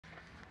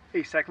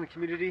Hey cycling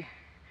community,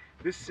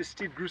 this is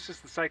Steve Grusis,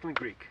 the Cycling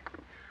Greek.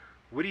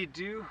 What do you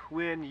do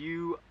when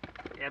you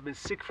have been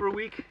sick for a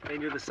week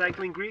and you're the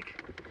Cycling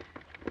Greek?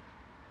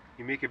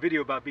 You make a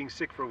video about being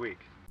sick for a week.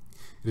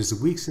 It is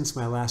a week since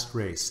my last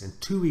race and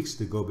 2 weeks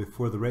to go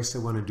before the race I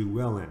want to do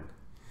well in,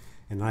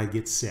 and I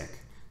get sick.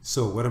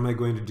 So what am I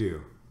going to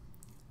do?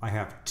 I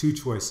have two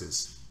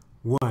choices.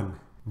 One,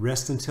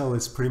 rest until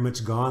it's pretty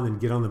much gone and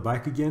get on the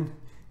bike again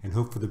and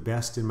hope for the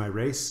best in my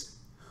race.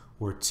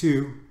 Or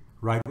two,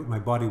 ride what my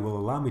body will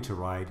allow me to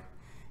ride,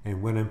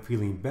 and when I'm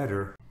feeling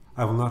better,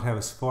 I will not have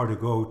as far to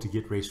go to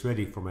get race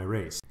ready for my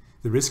race.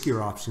 The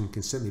riskier option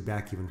can set me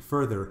back even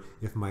further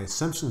if my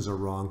assumptions are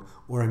wrong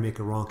or I make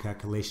a wrong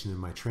calculation in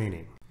my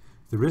training.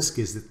 The risk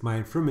is that my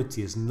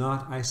infirmity is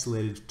not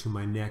isolated to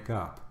my neck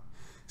up.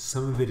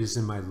 Some of it is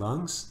in my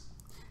lungs,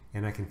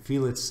 and I can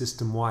feel it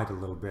system-wide a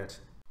little bit.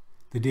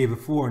 The day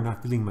before,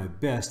 not feeling my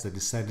best, I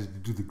decided to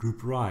do the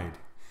group ride.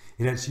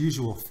 It had its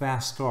usual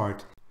fast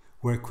start,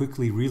 where I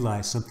quickly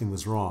realized something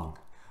was wrong.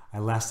 I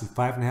lasted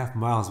 5.5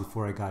 miles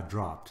before I got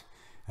dropped.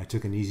 I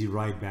took an easy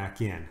ride back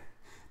in.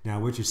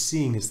 Now what you're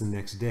seeing is the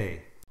next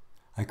day.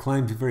 I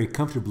climbed very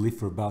comfortably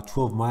for about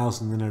 12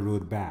 miles and then I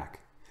rode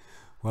back.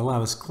 While I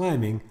was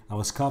climbing, I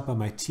was caught by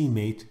my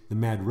teammate, the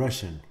Mad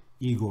Russian,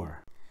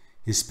 Igor.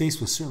 His pace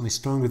was certainly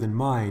stronger than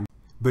mine,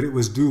 but it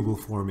was doable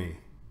for me.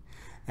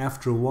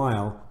 After a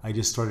while, I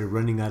just started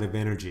running out of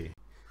energy,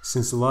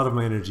 since a lot of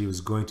my energy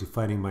was going to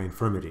fighting my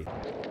infirmity.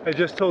 I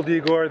just told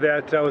Igor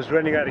that I was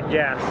running out of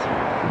gas.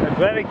 I'm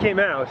glad it came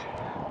out,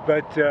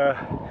 but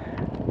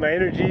my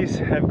energies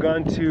have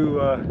gone to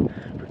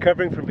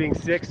recovering from being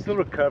sick, still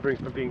recovering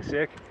from being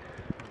sick,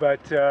 but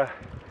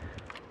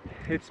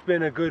it's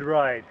been a good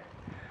ride.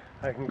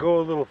 I can go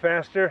a little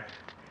faster,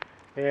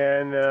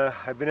 and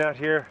I've been out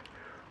here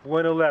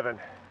 111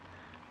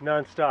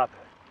 non-stop.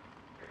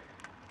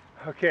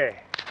 Okay,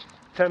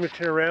 time to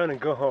turn around and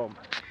go home.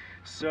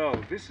 So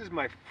this is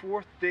my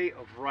 4th day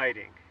of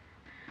riding,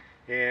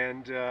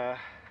 and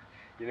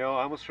you know,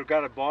 I almost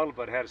forgot a bottle,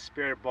 but I had a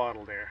spare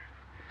bottle there.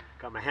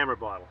 Got my hammer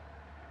bottle.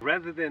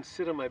 Rather than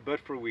sit on my butt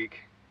for a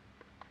week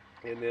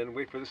and then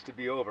wait for this to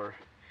be over,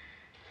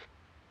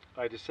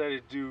 I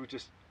decided to do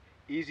just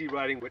easy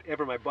riding,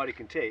 whatever my body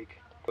can take,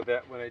 so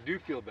that when I do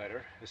feel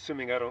better,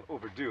 assuming I don't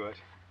overdo it,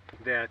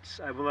 that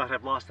I will not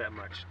have lost that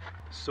much.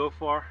 So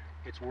far,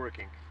 it's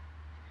working.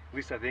 At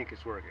least I think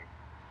it's working.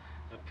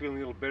 I'm feeling a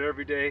little better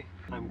every day.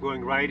 I'm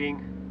going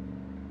riding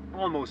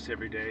almost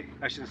every day.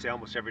 I shouldn't say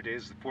almost every day.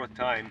 This is the 4th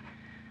time,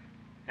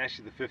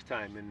 actually the 5th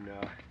time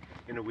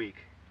in a week.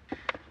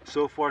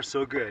 So far,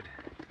 so good.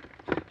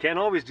 Can't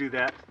always do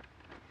that.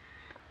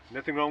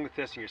 Nothing wrong with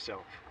testing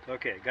yourself.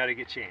 Okay, gotta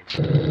get changed.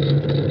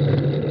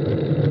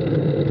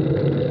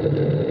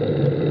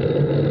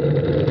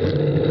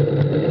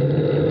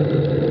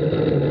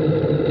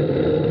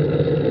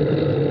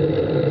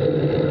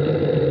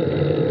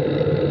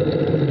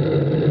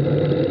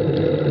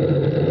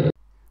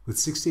 With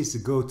 6 days to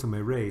go to my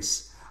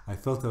race, I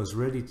felt I was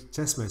ready to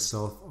test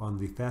myself on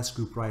the fast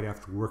group ride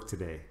after work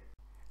today.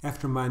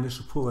 After my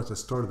initial pull at the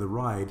start of the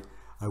ride,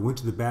 I went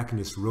to the back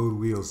and just rode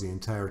wheels the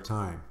entire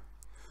time.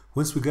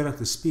 Once we got up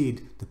to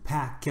speed, the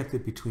pack kept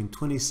it between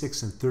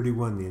 26 and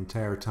 31 the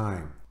entire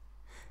time.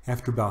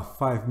 After about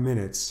 5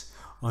 minutes,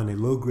 on a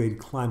low-grade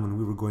climb when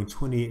we were going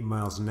 28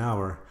 miles an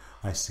hour,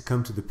 I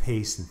succumbed to the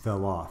pace and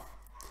fell off.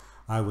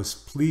 I was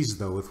pleased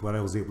though with what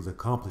I was able to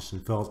accomplish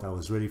and felt I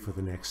was ready for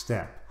the next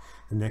step.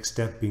 The next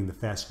step being the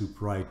fast group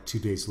ride 2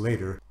 days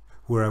later,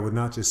 where I would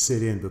not just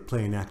sit in but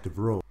play an active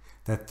role.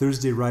 That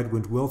Thursday ride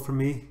went well for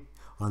me.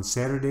 On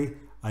Saturday,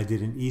 I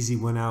did an easy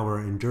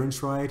 1-hour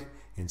endurance ride,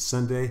 and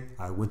Sunday,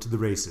 I went to the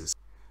races.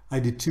 I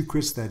did 2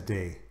 crits that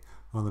day.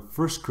 On the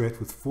first crit,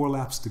 with 4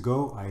 laps to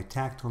go, I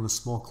attacked on a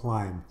small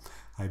climb.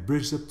 I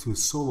bridged up to a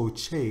solo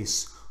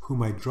Chase,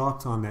 whom I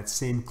dropped on that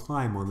same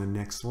climb on the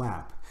next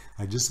lap.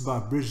 I just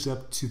about bridged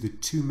up to the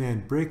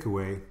 2-man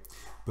breakaway,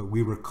 but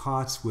we were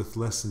caught with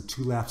less than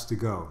 2 laps to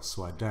go,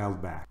 so I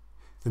dialed back.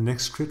 The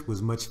next crit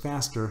was much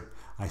faster.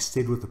 I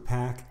stayed with the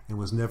pack and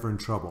was never in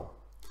trouble.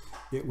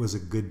 It was a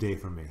good day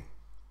for me.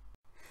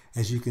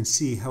 As you can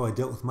see, how I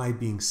dealt with my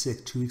being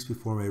sick 2 weeks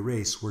before my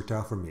race worked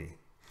out for me.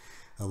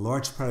 A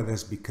large part of that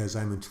is because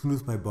I'm in tune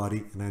with my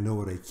body and I know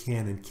what I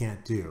can and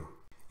can't do.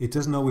 It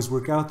doesn't always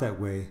work out that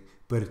way,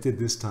 but it did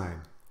this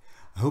time.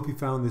 I hope you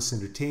found this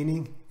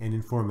entertaining and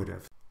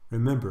informative.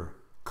 Remember,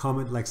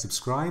 comment, like,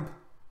 subscribe.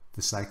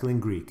 The Cycling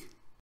Greek.